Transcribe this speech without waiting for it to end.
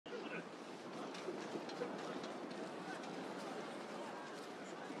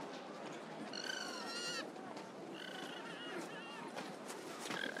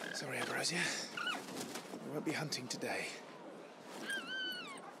Rosia. We won't be hunting today.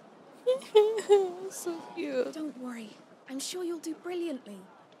 So cute. Don't worry. I'm sure you'll do brilliantly.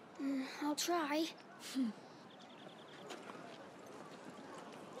 I'll try.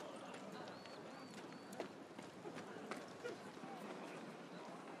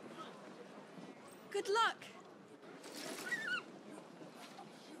 Good luck.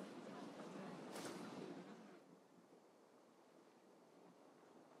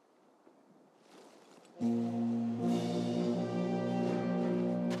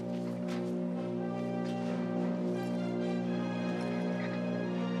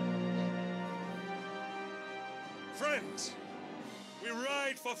 Friends, we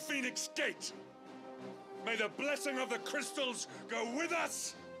ride for Phoenix Gate. May the blessing of the crystals go with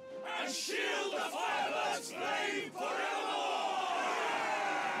us and shield the Firebird's flame forevermore!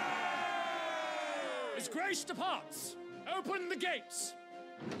 As grace departs, open the gates.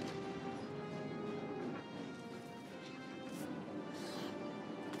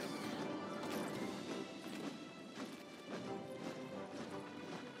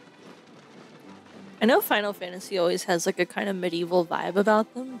 I know Final Fantasy always has like a kind of medieval vibe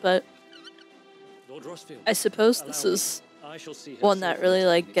about them, but Lord Rossfield, I suppose this is one that really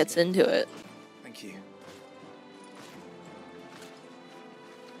like gets into it. Thank you.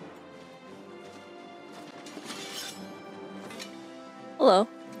 Hello,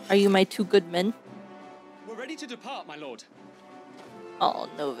 are you my two good men? We're ready to depart, my lord. Oh,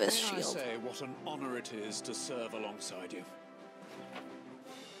 Novice May I Shield. say what an honor it is to serve alongside you.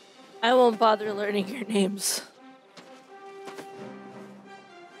 I won't bother learning your names.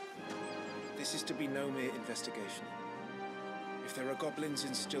 This is to be no mere investigation. If there are goblins in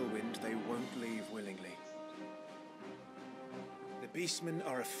Stillwind, they won't leave willingly. The beastmen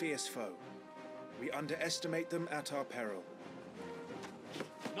are a fierce foe. We underestimate them at our peril.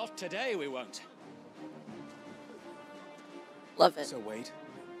 Not today, we won't. Love it. Sir Wade,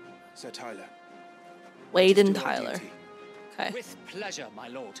 Sir Tyler. Wade let us and do our Tyler. duty. Okay. With pleasure, my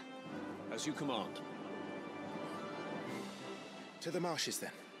lord. As you command. To the marshes,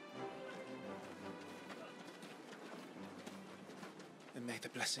 then. And may the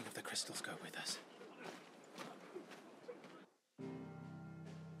blessing of the crystals go with us.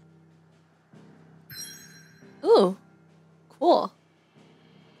 Ooh, cool.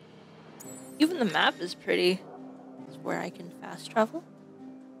 Even the map is pretty. It's where I can fast travel.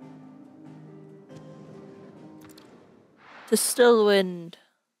 To Stillwind.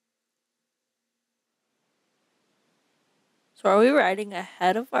 So are we riding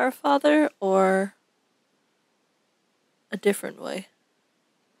ahead of our father or a different way?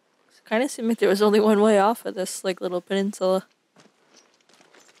 It kind of seemed like there was only one way off of this like little peninsula.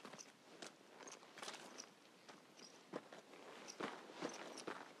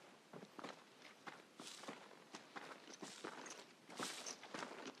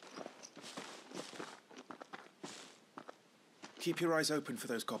 Keep your eyes open for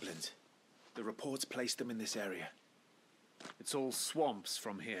those goblins. The reports place them in this area. It's all swamps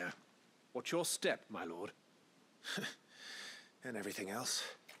from here. What's your step, my lord? And everything else.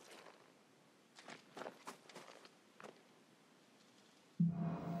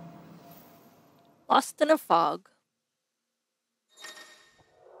 Lost in a fog.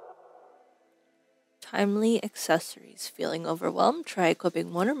 Timely accessories. Feeling overwhelmed? Try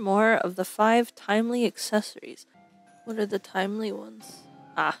equipping one or more of the 5 timely accessories. What are the timely ones?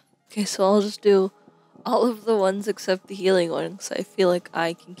 Ah, okay, so I'll just do all of the ones except the healing one, because I feel like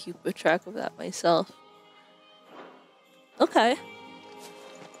I can keep a track of that myself. Okay.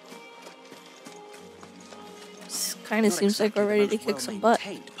 This kind of seems like we're ready to kick some butt.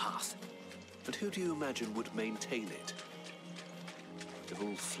 Path. But who do you imagine would maintain it? They've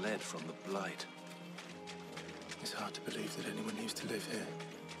all fled from the Blight. It's hard to believe that anyone used to live here.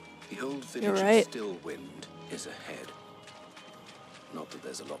 The old village You're right. of Stillwind is ahead. Not that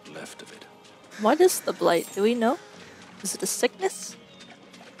there's a lot left of it. What is the blight? Do we know? Is it a sickness?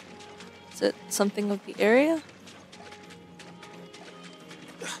 Is it something of the area?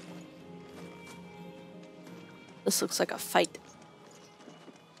 This looks like a fight.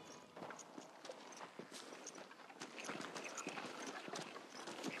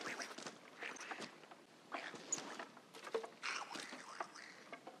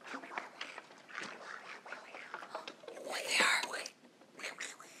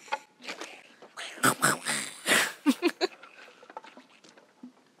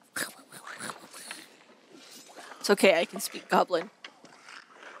 It's okay, I can speak Goblin.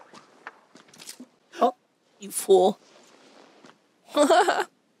 Oh, you fool.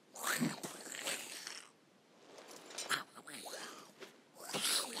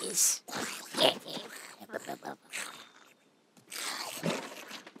 Jeez.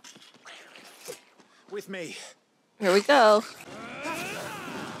 With me. Here we go.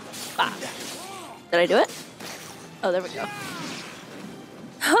 Bah. Did I do it? Oh, there we go.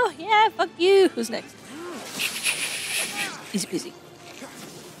 Oh, yeah, fuck you. Who's next? Easy peasy.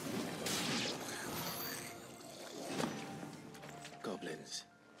 Goblins.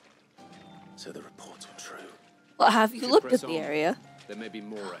 So the reports were true. Well, have you looked at Press the on. area? There may be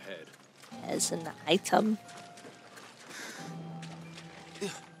more ahead. As an item.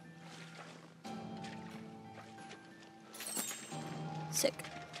 Sick.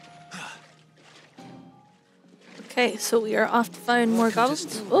 Okay, so we are off to find more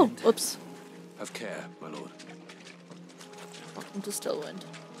goblins. Oh, whoops. Have care, my lord. Welcome to Stillwind.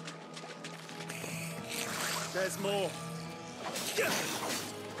 There's more.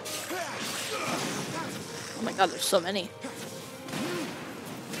 Oh my god, there's so many.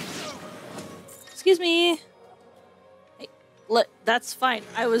 Excuse me. Hey, that's fine.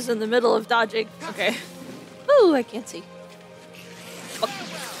 I was in the middle of dodging. Okay. Ooh, I can't see. Fuck you.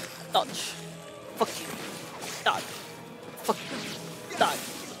 Dodge. Fuck you. Dodge. Fuck you. Dodge.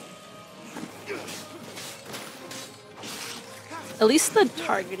 At least the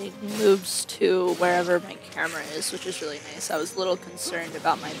targeting moves to wherever my camera is, which is really nice. I was a little concerned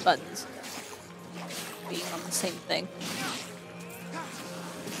about my buttons being on the same thing.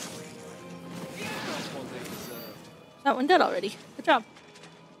 That one dead already. Good job.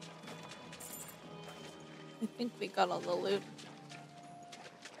 I think we got all the loot.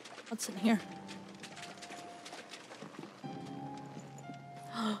 What's in here?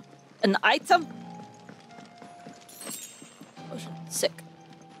 An item? Oh shit, sick.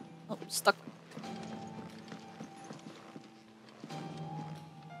 Oh, I'm stuck.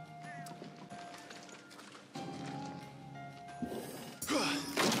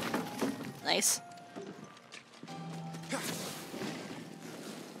 Nice.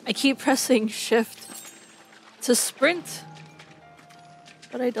 I keep pressing shift to sprint,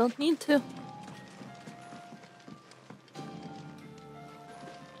 but I don't need to.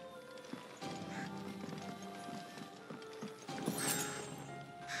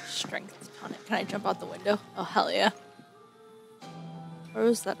 Strength on it. Can I jump out the window? Oh, hell yeah. Where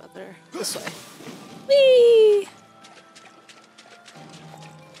was that other? This way. Whee!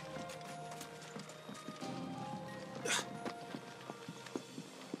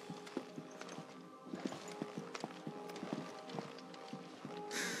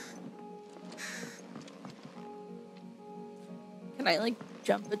 Can I, like,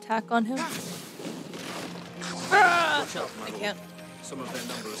 jump attack on him? Ah! I can't. Some of their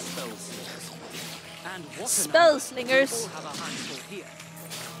number of spell slingers. And what Spell slingers. all have a handful here.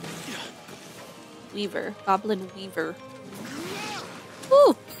 Weaver. Goblin Weaver.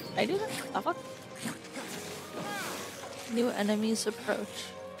 Ooh! Did I do that? Oh, fuck. New enemies approach.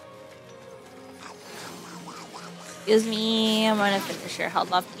 Excuse me, I'm gonna finish your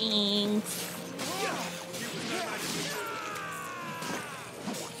health off things.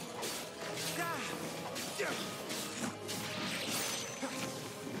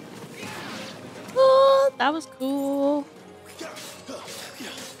 Oh, that was cool.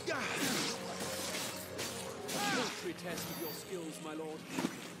 Military test of your skills, my lord.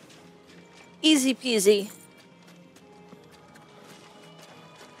 Easy peasy.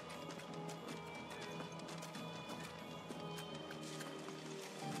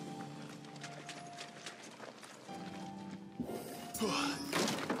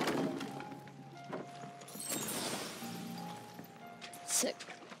 Sick.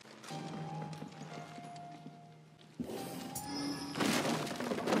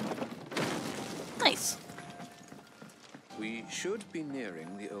 Nice. We should be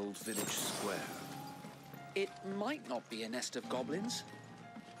nearing the old village square. It might not be a nest of goblins.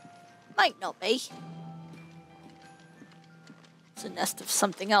 Might not be. It's a nest of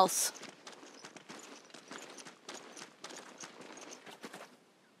something else.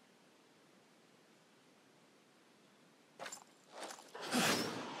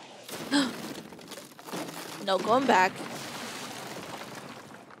 No going back.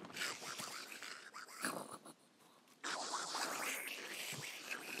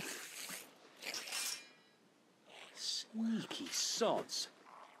 Sneaky sods.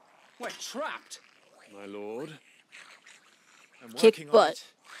 We're trapped. My lord. I'm Kick working on butt. it.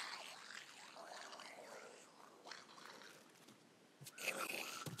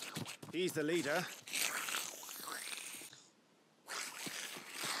 He's the leader.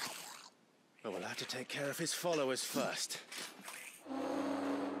 But we'll have to take care of his followers first.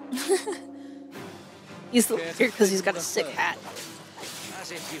 He's the leader because he's got a sick hat.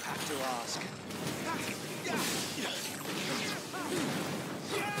 As if you have to ask.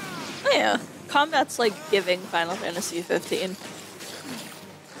 Oh yeah, Combat's like giving Final Fantasy 15.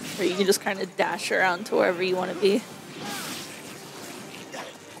 Where you can just kind of dash around to wherever you want to be.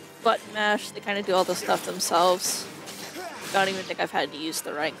 Button mash, they kind of do all the stuff themselves. I don't even think I've had to use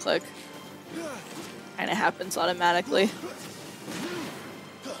the right click. Kind of happens automatically.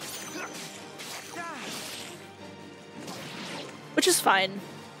 Which is fine. And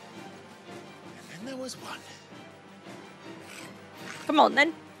then there was one. Come on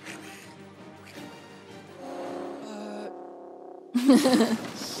then.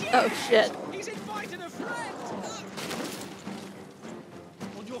 Oh shit. He's invited a friend!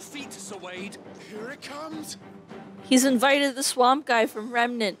 On your feet, Sir Wade. Here it comes. He's invited the swamp guy from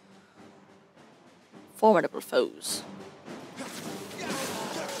Remnant. Formidable foes.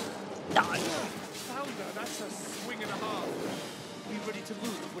 Die. Founder, that's a swing and a half. Be ready to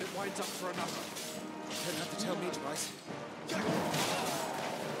move when it winds up for another. You don't have to tell me twice.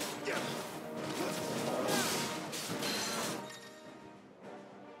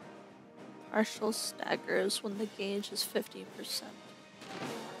 Partial staggers when the gauge is 50%.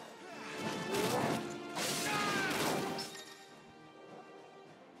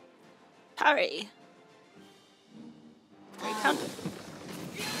 Parry. Parry counter.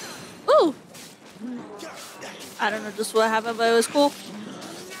 Ooh! I don't know just what happened, but it was cool.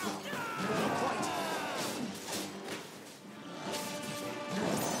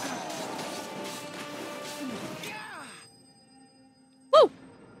 Woo!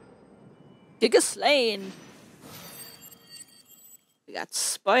 Giga slain. We got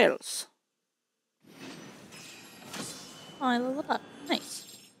spoils. Oh, I leveled up.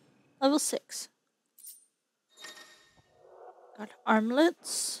 Nice. Level 6. Got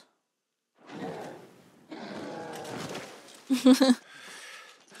armlets.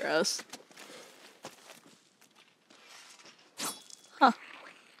 Gross. Huh.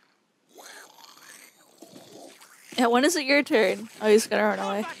 Yeah, when is it your turn? Oh, he's gonna run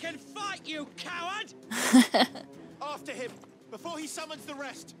away. Back and fight, you coward! After him, before he summons the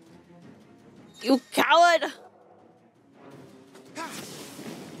rest. You coward!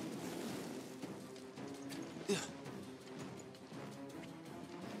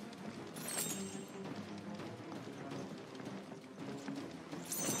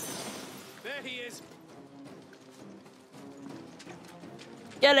 There he is.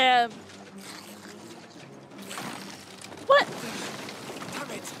 Get him! What?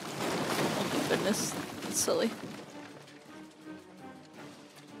 Damn it. Oh my goodness. That's silly.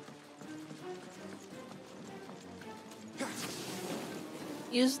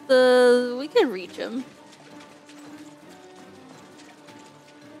 Use the... we could reach him.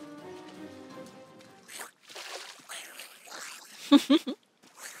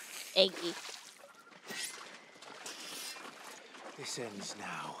 Eggy. This ends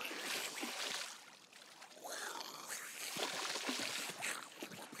now.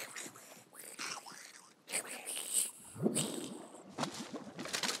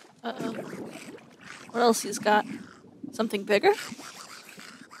 Uh-oh. What else he's got? Something bigger?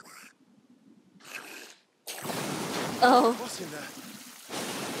 Oh. What's in there?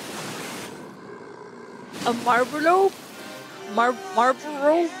 A Marlboro?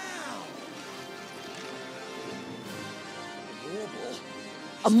 Marlboro?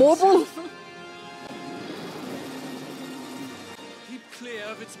 A marble? Keep clear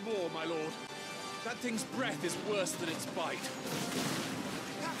of its maw, my lord. That thing's breath is worse than its bite.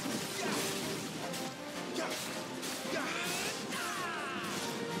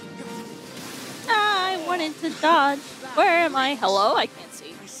 I wanted to dodge. Where am I? Hello? I can't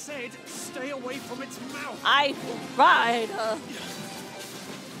see. I said, stay away from its mouth. I tried.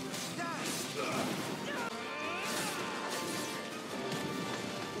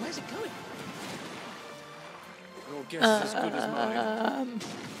 Where's it going? Your guess is as good as mine.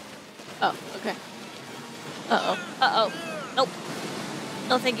 Oh, okay. Uh-oh. Uh-oh. Nope.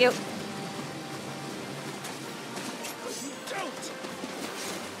 No, thank you.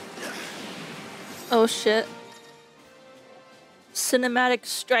 Oh, shit. Cinematic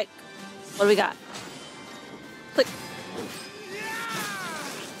strike. What do we got? Click.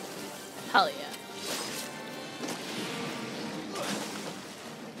 Hell yeah.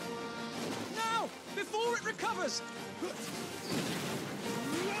 Now! Before it recovers!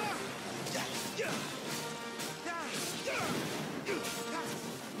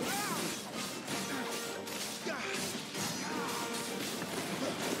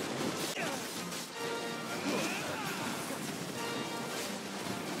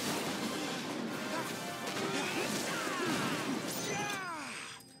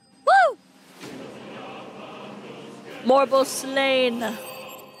 Woo! Morbo slain.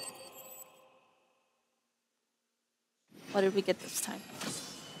 What did we get this time?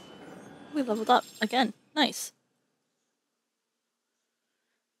 We leveled up again. Nice.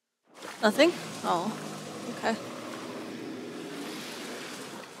 Nothing? Oh, okay.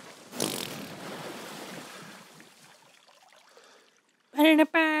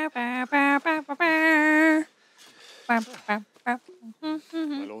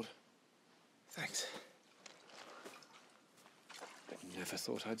 My lord. Thanks. Never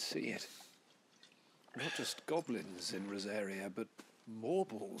thought I'd see it. Not just goblins in Rosaria, but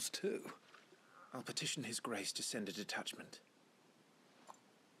morbles too. I'll petition His Grace to send a detachment.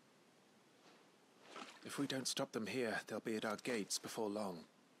 If we don't stop them here, they'll be at our gates before long.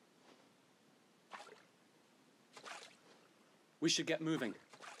 We should get moving.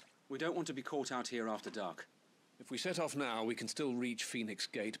 We don't want to be caught out here after dark. If we set off now, we can still reach Phoenix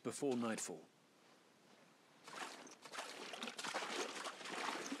Gate before nightfall.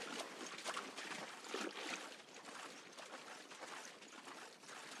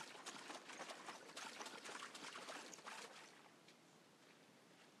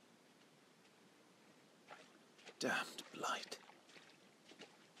 Damned blight.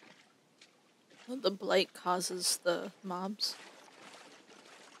 Well, the blight causes the mobs.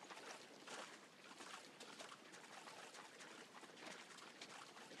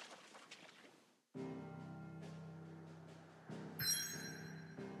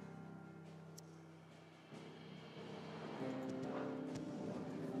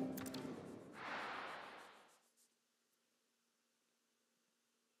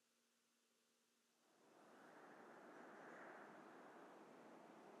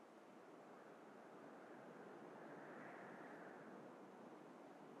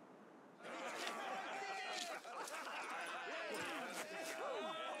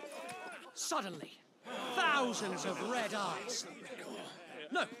 Suddenly, thousands of red eyes.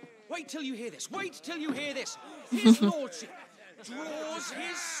 No, wait till you hear this. Wait till you hear this. His lordship draws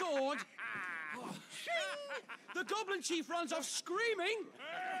his sword. The goblin chief runs off screaming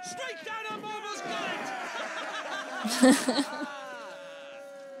straight down a moble's gullet.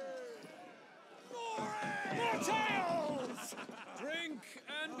 More tales! Drink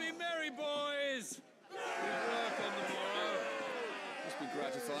and be merry, boys! Good work on the morrow. Must be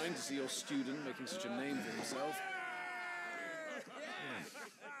gratifying to see your student making such a name for himself.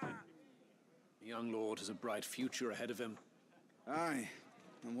 The young lord has a bright future ahead of him. Aye,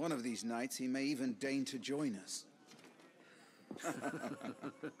 and one of these nights he may even deign to join us.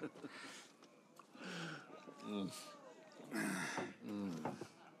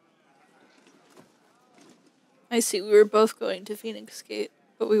 I see, we were both going to Phoenix Gate,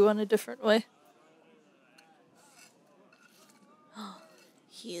 but we went a different way.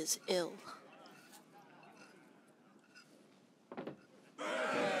 He is ill.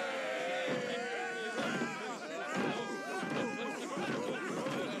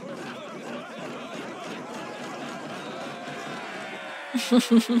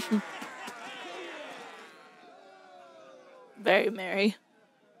 Very merry.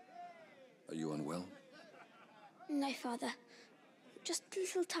 Are you unwell? No, Father. Just a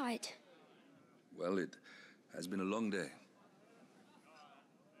little tired. Well, it has been a long day.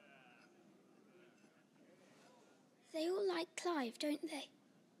 They all like Clive, don't they?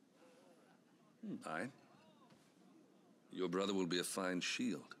 Aye. Your brother will be a fine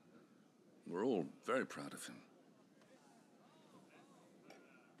shield. We're all very proud of him.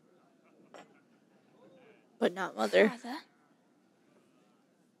 But not Mother. Father?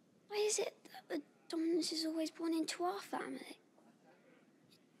 Why is it that the dominance is always born into our family?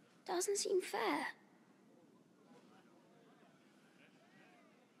 It doesn't seem fair.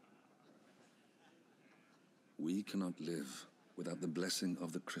 We cannot live without the blessing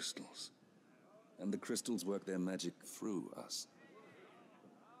of the crystals. And the crystals work their magic through us.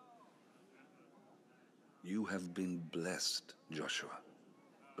 You have been blessed, Joshua.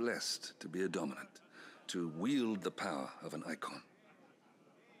 Blessed to be a dominant, to wield the power of an Eikon.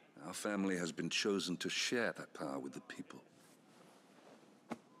 Our family has been chosen to share that power with the people.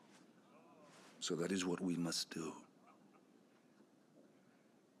 So that is what we must do.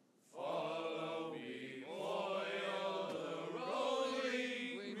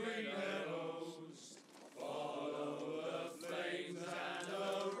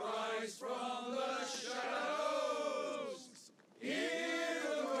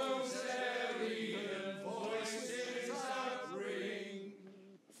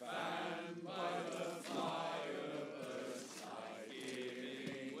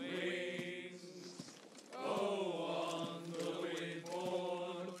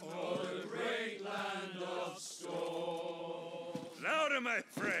 Louder, my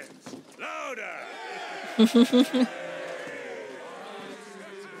friends! Louder!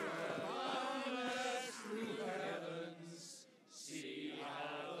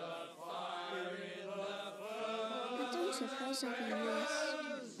 It's not even yours.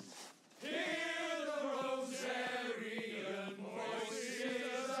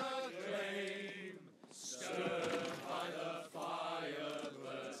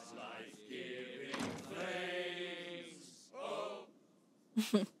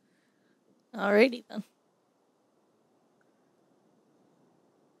 Alrighty then.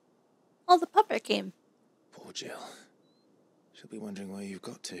 Oh, the puppet came. Poor Jill. She'll be wondering where you've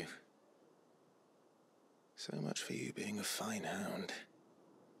got to. So much for you being a fine hound.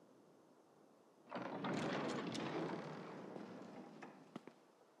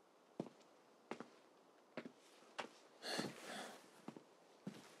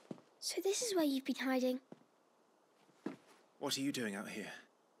 So this is where you've been hiding. What are you doing out here?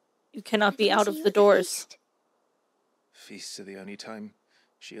 You cannot be I out didn't of see the you doors. feast. Feasts are the only time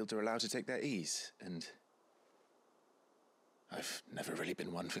shields are allowed to take their ease, and I've never really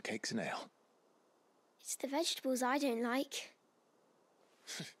been one for cakes and ale. It's the vegetables I don't like.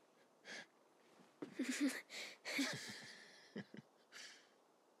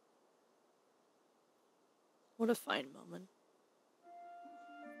 What a fine moment.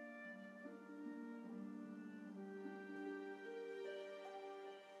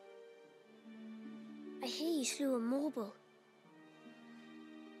 I hear you slew a marble.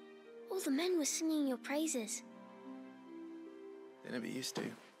 All the men were singing your praises. They never used to.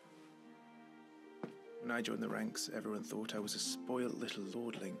 When I joined the ranks, everyone thought I was a spoiled little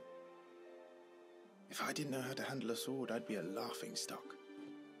lordling. If I didn't know how to handle a sword, I'd be a laughingstock.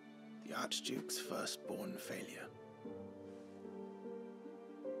 The Archduke's firstborn failure.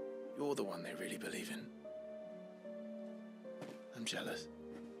 You're the one they really believe in. I'm jealous.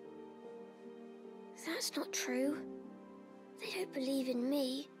 That's not true. They don't believe in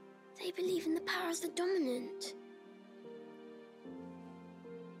me. They believe in the power of the dominant.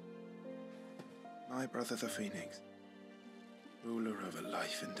 My brother the Phoenix, ruler over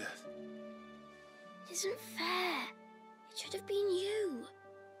life and death. It isn't fair. It should have been you.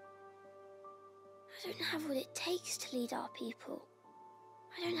 I don't have what it takes to lead our people.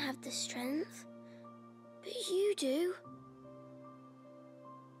 I don't have the strength. But you do.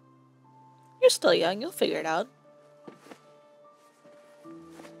 You're still young, you'll figure it out.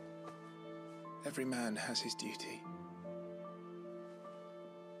 Every man has his duty.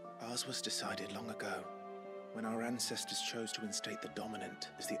 Ours was decided long ago, when our ancestors chose to instate the dominant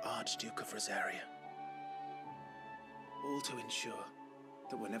as the Archduke of Rosaria. All to ensure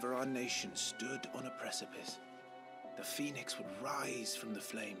that whenever our nation stood on a precipice, the Phoenix would rise from the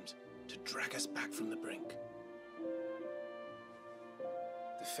flames to drag us back from the brink.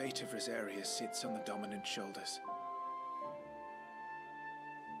 The fate of Rosaria sits on the dominant's shoulders.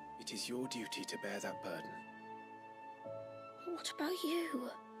 It is your duty to bear that burden. What about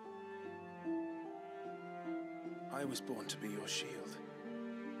you? I was born to be your shield.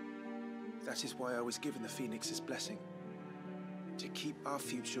 That is why I was given the Phoenix's blessing. To keep our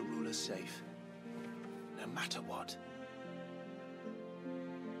future rulers safe. No matter what.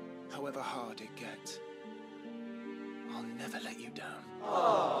 However hard it gets. I'll never let you down.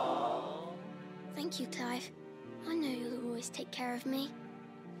 Aww. Thank you, Clive. I know you'll always take care of me.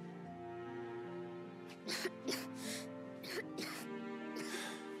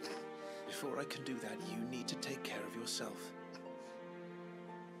 Before I can do that, you need to take care of yourself.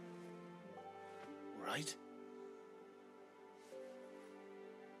 Right?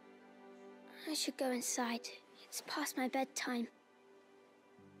 I should go inside. It's past my bedtime.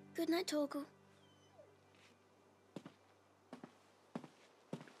 Good night, Torgal.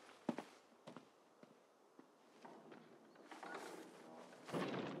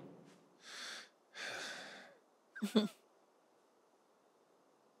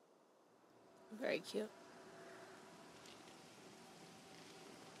 Very cute.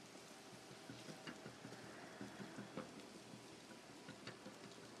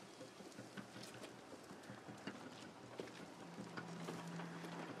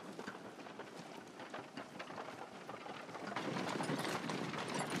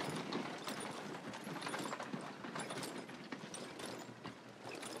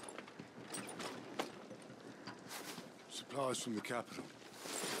 Supplies from the capital.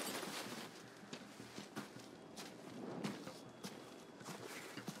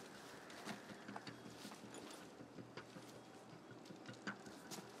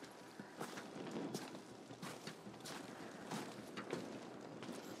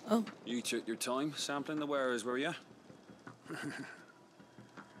 Oh. You took your time sampling the wares, were you?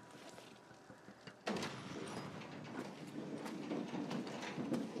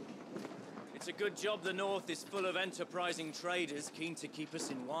 It's a good job the North is full of enterprising traders keen to keep us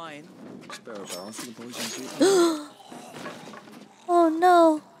in wine. Spare a barrel for the boys and Oh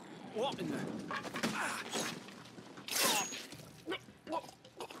no. What in the...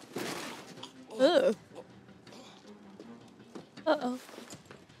 Ugh. Uh-oh.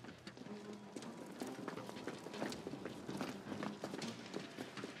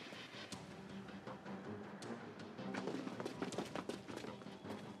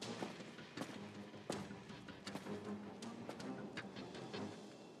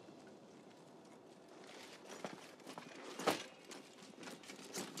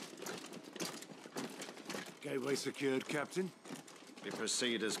 Gateway secured, Captain. We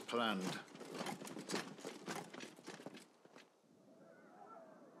proceed as planned.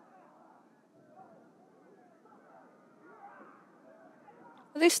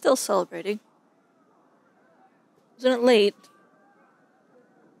 Are they still celebrating? Isn't it late?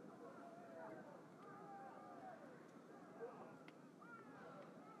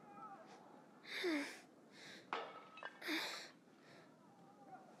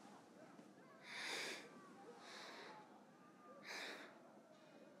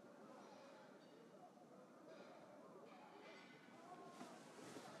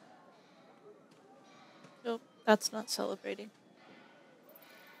 Nope, that's not celebrating.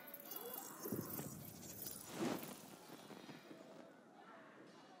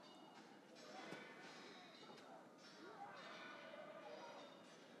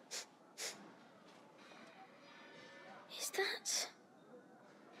 Is that...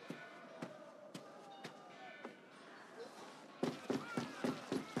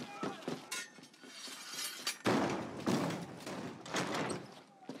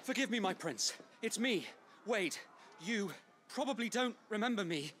 Forgive me, my prince. It's me, Wade. You probably don't remember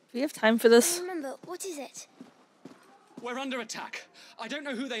me. Do we have time for this? I remember. What is it? We're under attack. I don't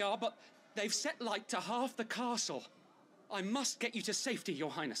know who they are, but they've set light to half the castle. I must get you to safety,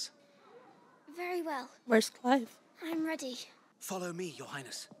 Your Highness. Very well. Where's Clive? I'm ready. Follow me, Your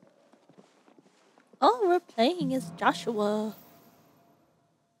Highness. Oh, we're playing as Joshua.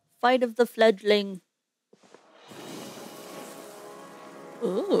 Fight of the fledgling.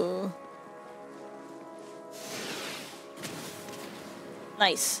 Ooh.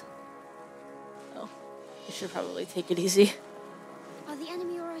 Nice. Oh, we should probably take it easy. Are the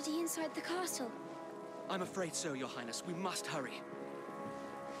enemy already inside the castle? I'm afraid so, Your Highness. We must hurry.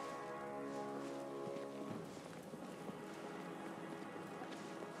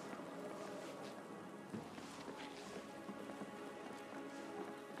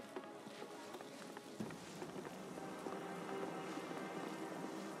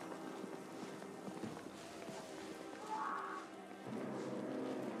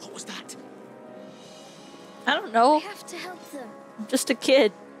 What was that? I don't know. I have to help them. I'm just a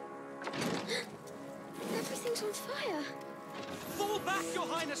kid. Everything's on fire. Fall back, Your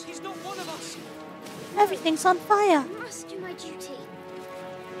Highness. He's not one of us. Everything's on fire. I must do my duty.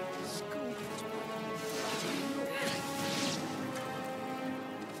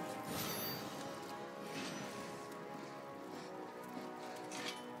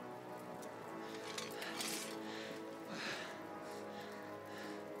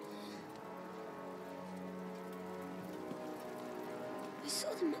 I saw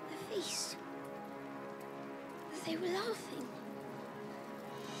them at the feast. They were laughing.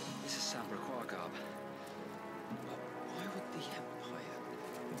 This is Sambra Garb. But why would the Empire...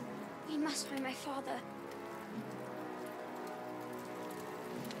 We must find my father.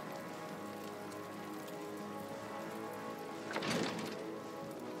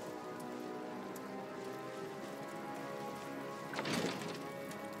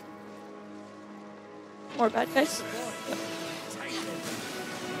 More bad guys. Yep.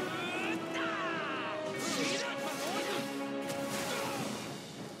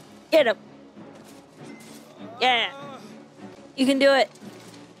 Get him. Yeah. You can do it.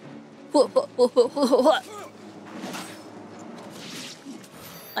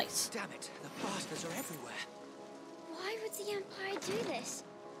 Nice. Damn it. The bastards are everywhere. Why would the Empire do this?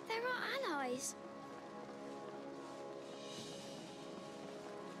 They're our allies.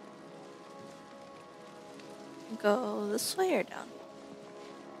 Go this way or down?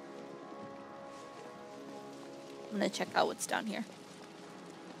 I'm gonna check out what's down here.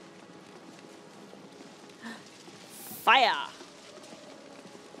 Fire!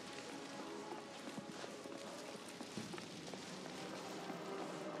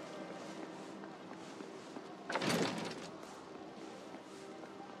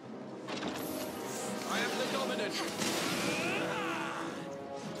 I am the dominant.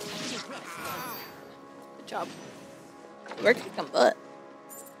 Good job. We're kicking butt.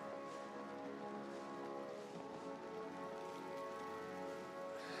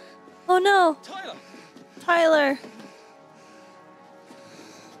 Oh no! Tyler! Tyler!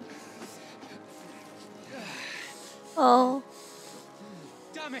 Oh.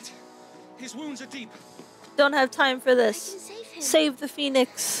 Damn it! His wounds are deep. Don't have time for this. Save the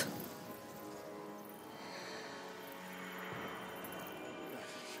phoenix.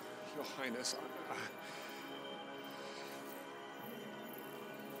 Your Highness,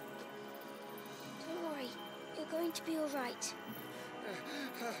 Don't worry. You're going to be all right.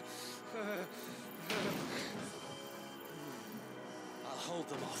 I'll hold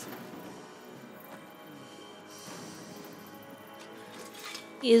them off.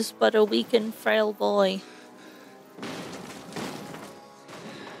 He is but a weak and frail boy.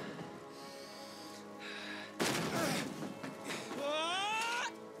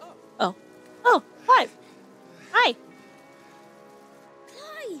 Oh. Oh, Clive! Hi!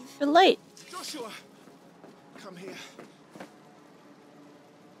 Clive! You're late. Joshua! Come here.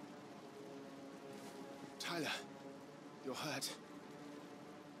 Tyler, you're hurt.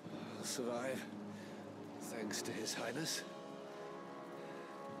 I'll survive. Thanks to His Highness.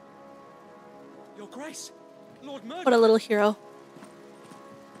 Your Grace, Lord Murdoch. What a little hero.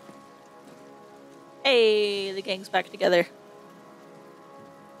 Hey, the gang's back together.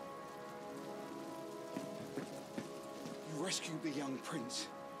 You rescued the young prince.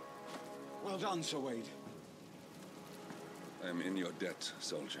 Well done, Sir Wade. I am in your debt,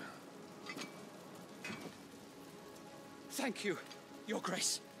 soldier. Thank you, Your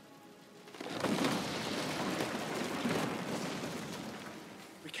Grace.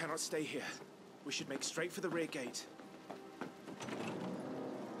 We cannot stay here. We should make straight for the rear gate.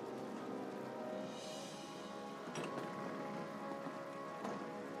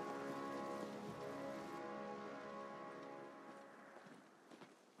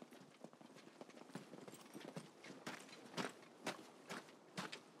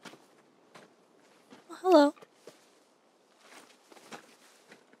 Oh, hello.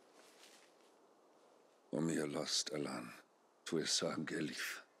 Omia lost Alan, Tuisa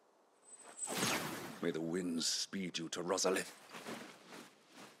Gelif. May the winds speed you to Rosalith.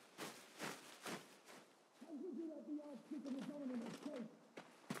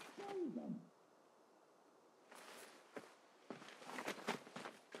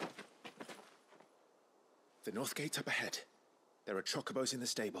 The north gate's up ahead. There are chocobos in the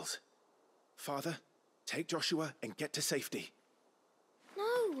stables. Father, take Joshua and get to safety. No,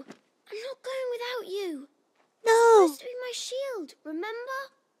 I'm not going without you. No. You're supposed to be my shield, remember?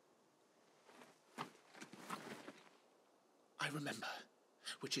 I remember,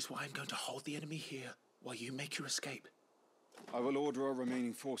 which is why I'm going to hold the enemy here while you make your escape. I will order our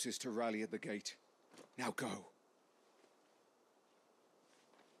remaining forces to rally at the gate. Now go.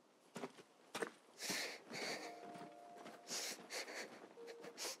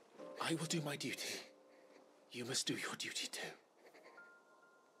 I will do my duty. You must do your duty too.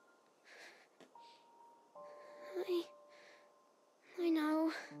 I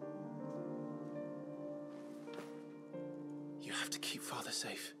know. You have to keep Father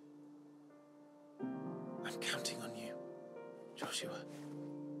safe. I'm counting on you, Joshua.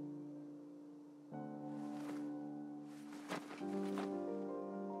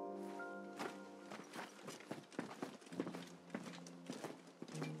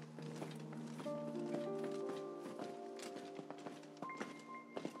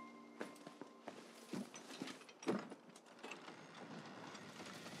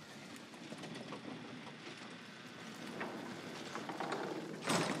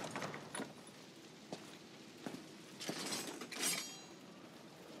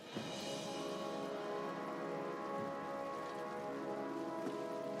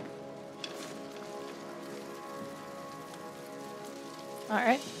 All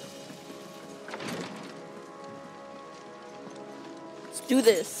right. Let's do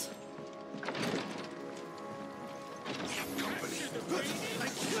this.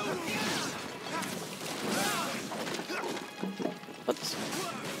 Whoops.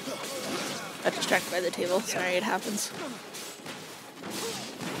 Got distracted by the table. Sorry, it happens.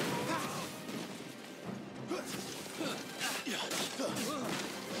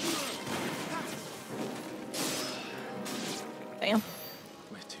 Bam.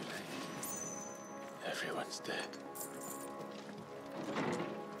 We're too late. Everyone's dead.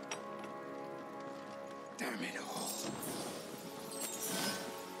 Damn it all.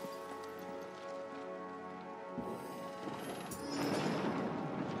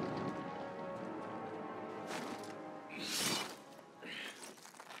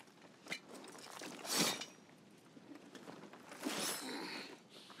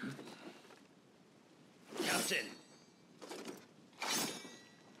 Captain!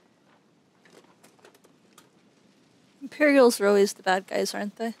 Imperials are always the bad guys,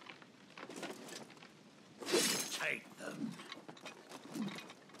 aren't they? Take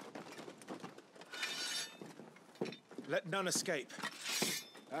Let none escape.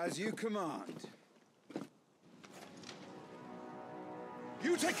 As you command.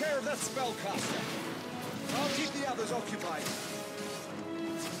 You take care of that spellcaster. I'll keep the others occupied.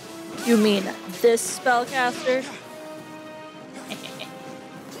 You mean this spellcaster?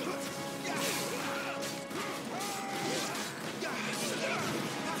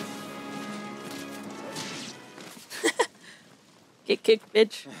 Get kicked,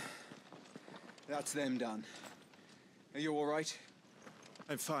 bitch. That's them done. Are you all right?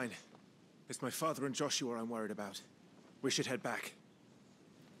 I'm fine. It's my father and Joshua I'm worried about. We should head back.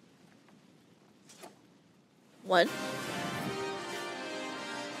 What?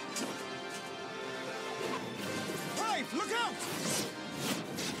 Hey, look out!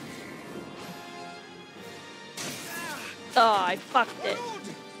 Oh, I fucked it.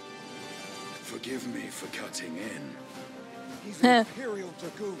 Forgive me for cutting in. He's an Imperial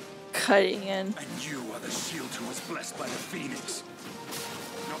Dragoon. Cutting in. And you are the shield who was blessed by the Phoenix.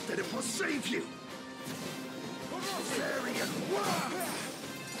 Not that it will save you. Varian.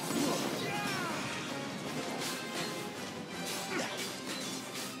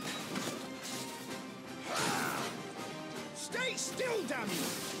 Stay still, damn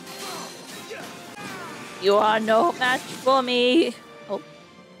you! You are no match for me. Oh.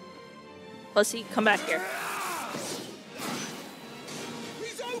 Pussy, come back here.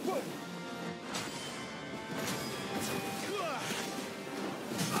 He's open!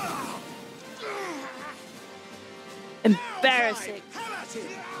 Embarrassing.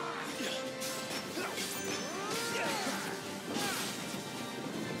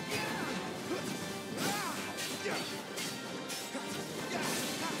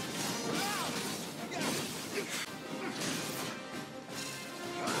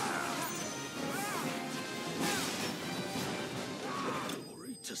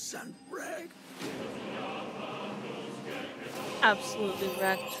 Glory to San Rag. Absolutely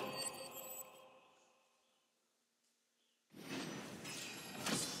wrecked.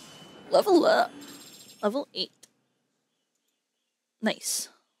 Level up. Level 8. Nice.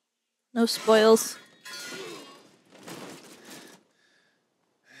 No spoils.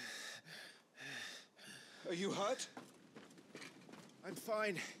 Are you hurt? I'm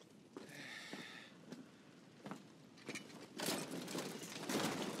fine.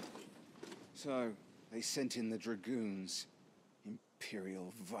 So, they sent in the Dragoons.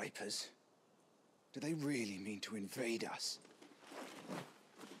 Imperial vipers. Do they really mean to invade us?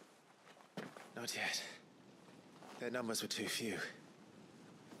 Not yet. Their numbers were too few.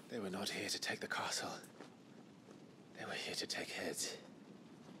 They were not here to take the castle. They were here to take heads.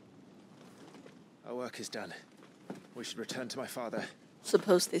 Our work is done. We should return to my father.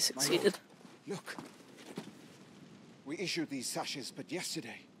 Suppose they succeeded. Look. We issued these sashes but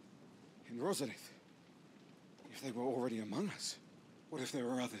yesterday. In Rosalith. If they were already among us, what if there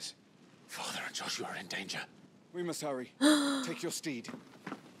were others? Father and Joshua are in danger. We must hurry. Take your steed.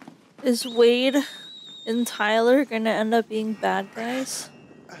 Is Wade and Tyler gonna end up being bad guys?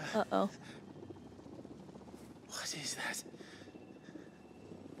 Uh-oh. What is that?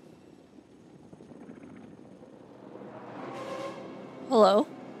 Hello?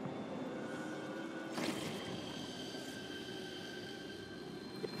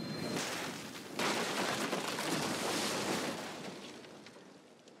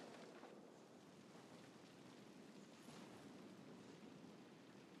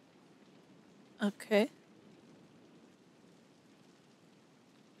 Okay.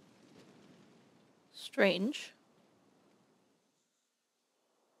 Strange.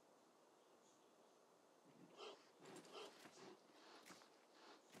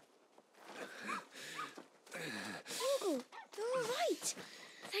 Uncle, you're all right.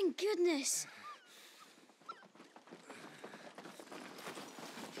 Thank goodness.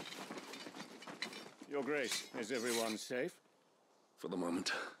 Your Grace, is everyone safe? For the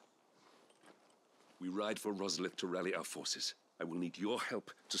moment. We ride for Rosalith to rally our forces. I will need your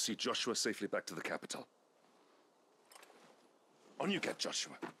help to see Joshua safely back to the capital. On you get,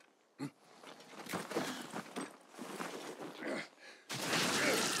 Joshua.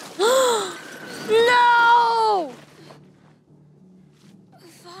 No!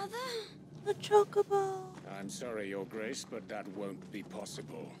 Father? The chocobo. I'm sorry, Your Grace, but that won't be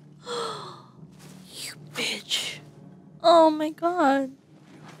possible. You bitch. Oh my god.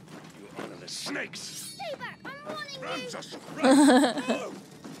 You honorless snakes! Stay back, I'm warning Run, you. Joshua, run!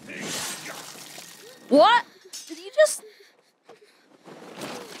 What? Did you just...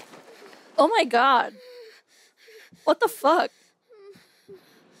 Oh my god. What the fuck?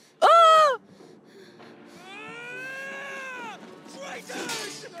 Ah!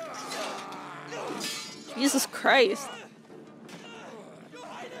 Jesus Christ.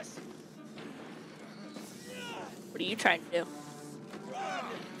 trying to do?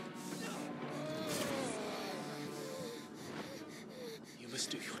 You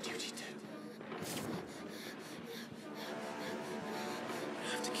must do your duty too.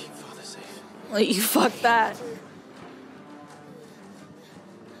 You have to keep Father safe. Well, you fuck that.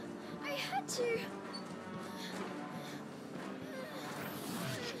 I had to.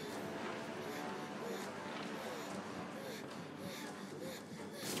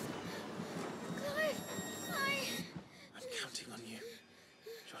 Clive, I'm counting on you,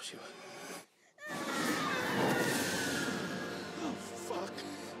 Joshua. Oh, fuck.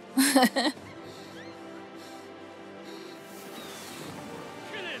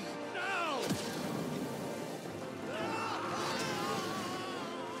 Kill him now!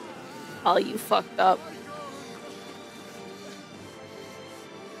 Oh, you fucked up.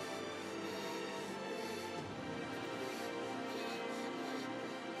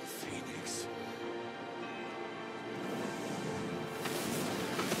 Phoenix.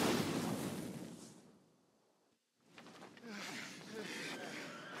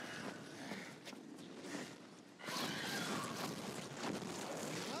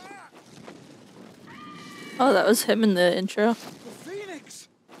 Oh, that was him in the intro. The Phoenix!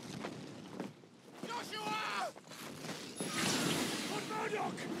 Joshua! On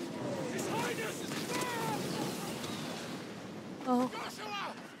Murdoch! His Highness! Oh,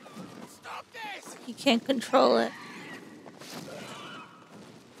 Joshua! Stop this! he can't control it.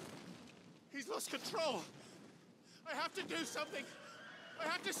 He's lost control. I have to do something. I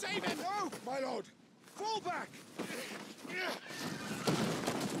have to save him. No, my lord! Fall back!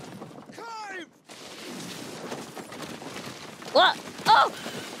 Clive! What? Oh!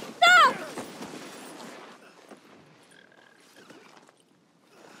 No!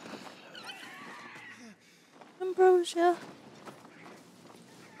 Ambrosia.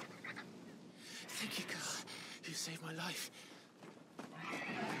 Thank you, girl. You saved my life.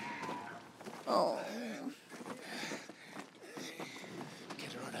 Oh.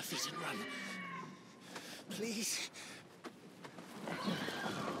 Get her on her feet and run. Please.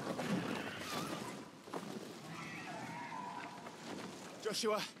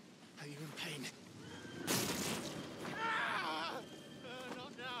 Joshua, are you in pain?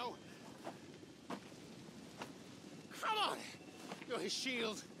 Not now. Come on! You're his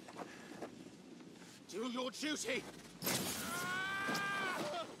shield. Do your duty.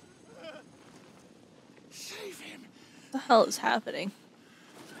 Save him. What the hell is happening?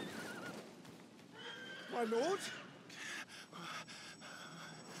 My lord?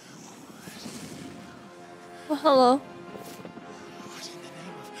 Well, hello. What in the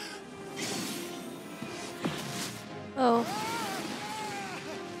name of... Oh.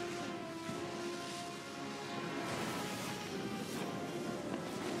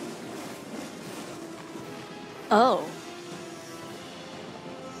 Oh.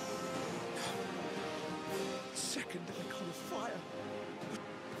 Second icon of fire.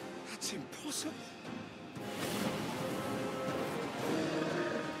 That's impossible.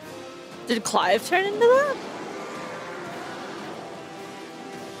 Did Clive turn into that?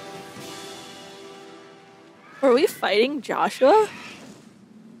 Were we fighting Joshua?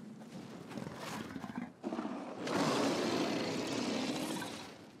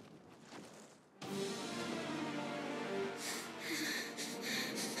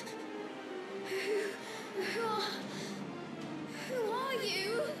 Who are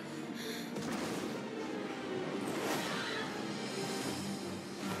you?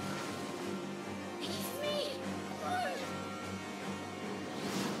 It's me.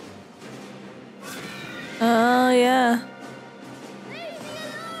 Oh, yeah. Leave me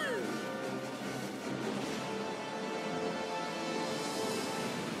alone.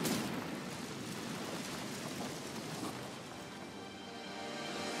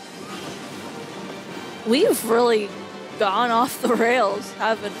 We've really gone off the rails,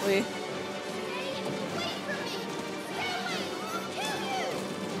 haven't we?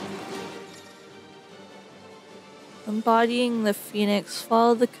 Embodying the Phoenix,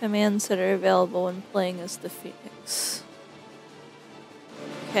 follow the commands that are available when playing as the Phoenix.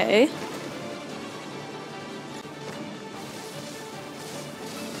 Okay.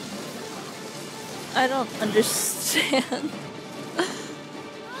 I don't understand.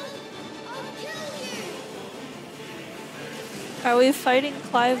 Are we fighting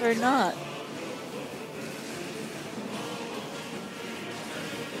Clive or not?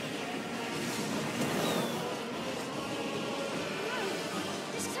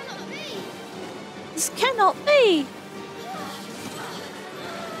 This cannot be!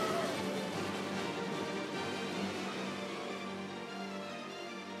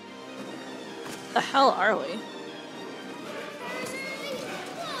 The hell are we?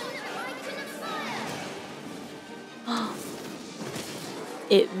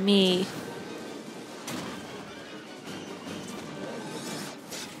 it me.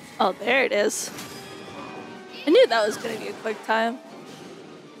 Oh, there it is. I knew that was gonna be a quick time.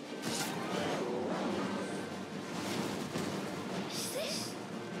 Is this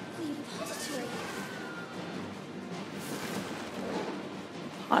the repository?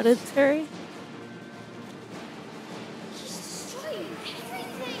 Auditory? He's destroying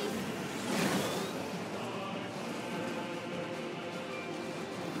everything.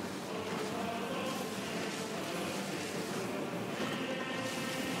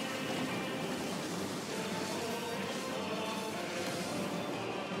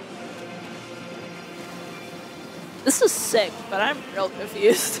 This is sick, but I'm real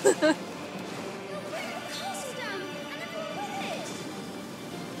confused.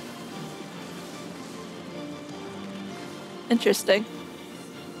 Interesting.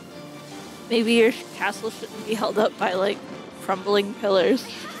 Maybe your castle shouldn't be held up by, like, crumbling pillars.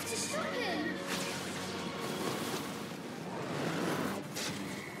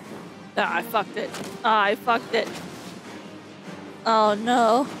 Ah, I fucked it. Ah, I fucked it. Oh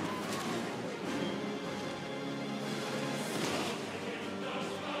no.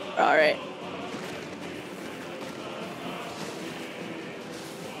 Alright.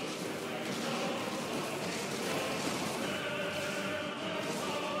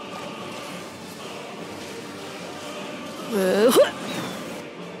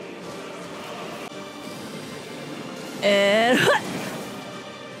 And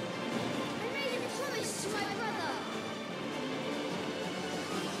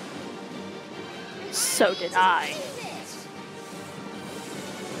so did I.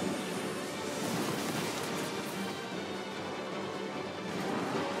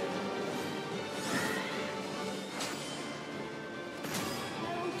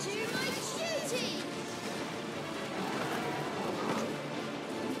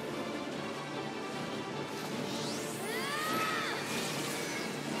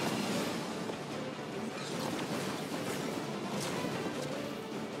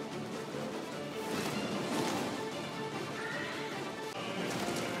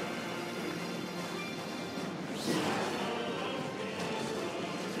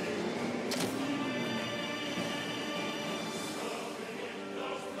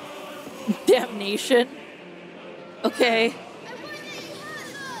 Damnation. Okay.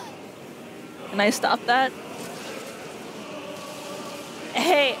 Can I stop that?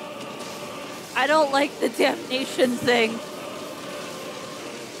 Hey, I don't like the damnation thing.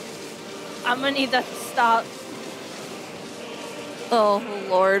 I'm gonna need that to stop. Oh,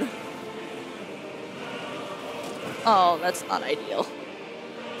 Lord. Oh, that's not ideal.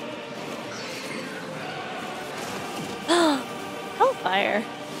 Hellfire.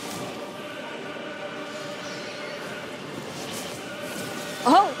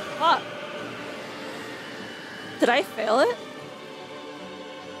 Oh, fuck. Did I fail it?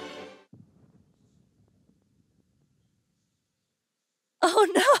 Oh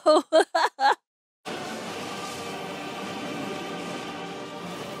no!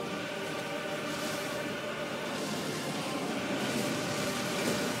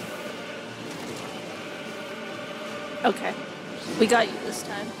 Okay, we got you this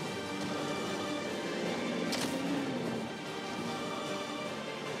time.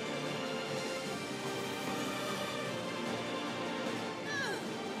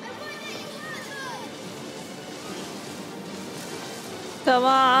 Come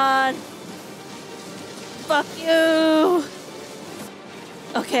on! Fuck you!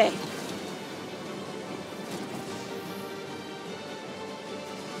 Okay.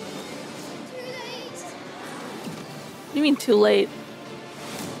 What do you mean too late?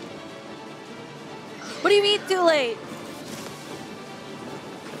 What do you mean too late?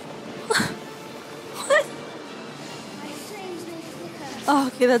 What? Oh,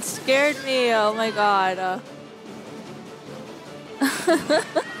 okay, that scared me. Oh my god.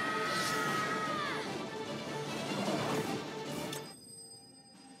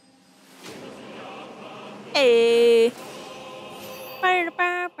 Hey.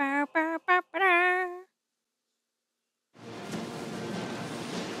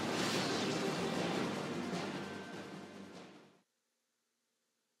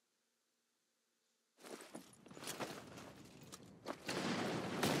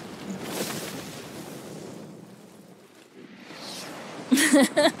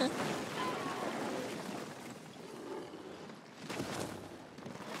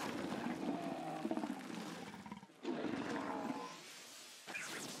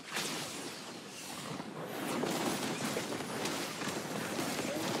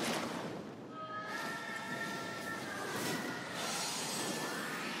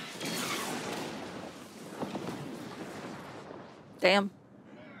 Damn.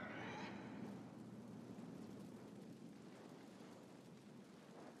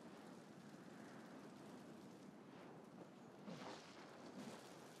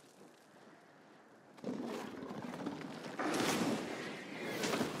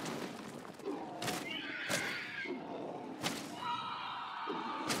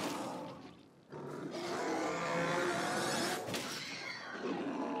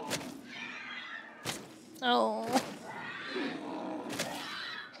 Oh.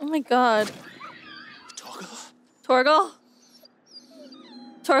 Oh my god. Torgal? Torgal?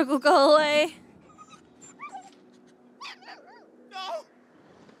 Torgal, go away. No!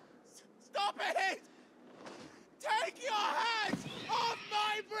 Stop it! Take your hands off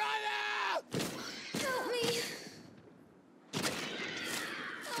my brother! Help me!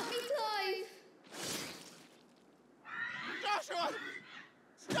 Help me, Clive! Joshua!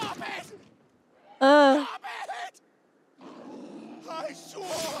 Stop it! Stop it! I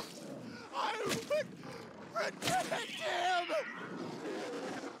swore I would protect him!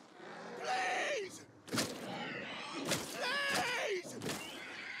 Please! Please!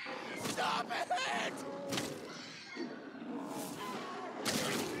 Stop it!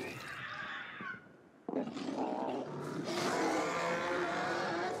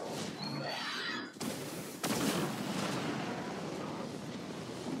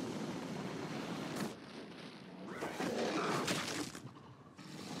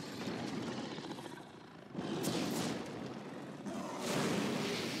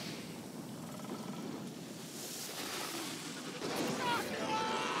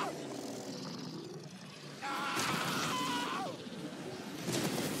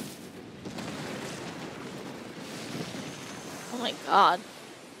 Oh my god.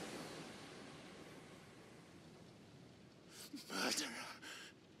 Murderer.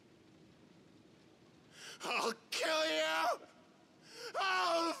 I'll kill you!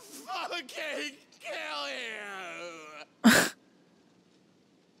 I'll fucking kill you!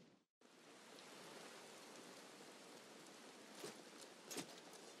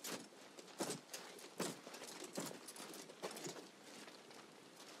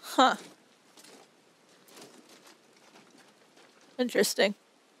 Huh. Interesting.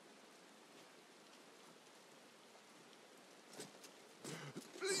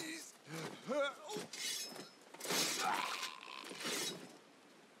 Please.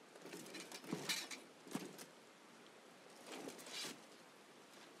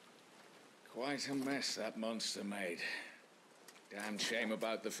 Quite a mess that monster made. Damn shame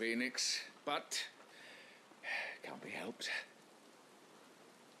about the Phoenix, but can't be helped.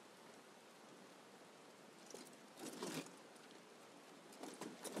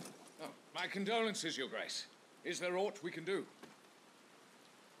 Oh, my condolences, Your Grace. Is there aught we can do?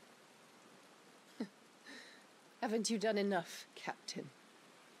 Haven't you done enough, Captain?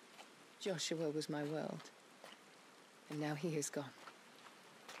 Joshua was my world, and now he is gone.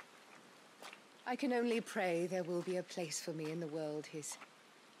 I can only pray there will be a place for me in the world his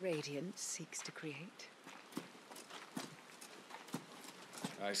radiance seeks to create.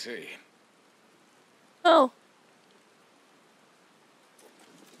 I see. Oh.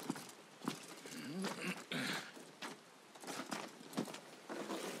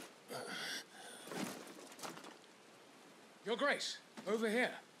 Your Grace, over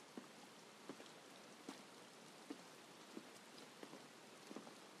here.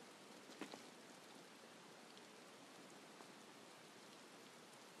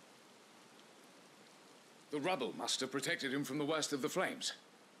 The rubble must have protected him from the worst of the flames.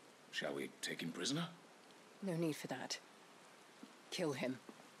 Shall we take him prisoner? No need for that. Kill him.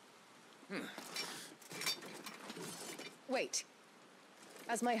 Wait.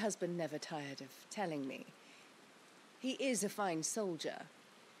 As my husband never tired of telling me, he is a fine soldier.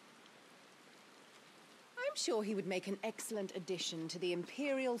 I'm sure he would make an excellent addition to the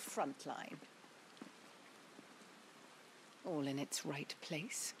Imperial front line. All in its right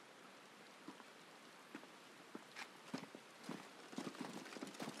place.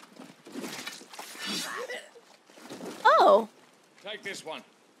 Oh. Take this one.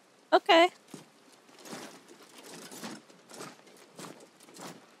 Okay.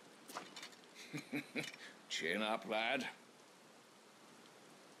 Chin up, lad.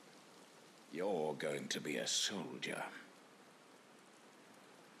 You're going to be a soldier.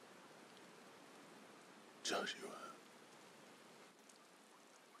 Joshua.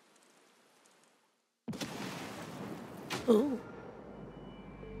 Ooh.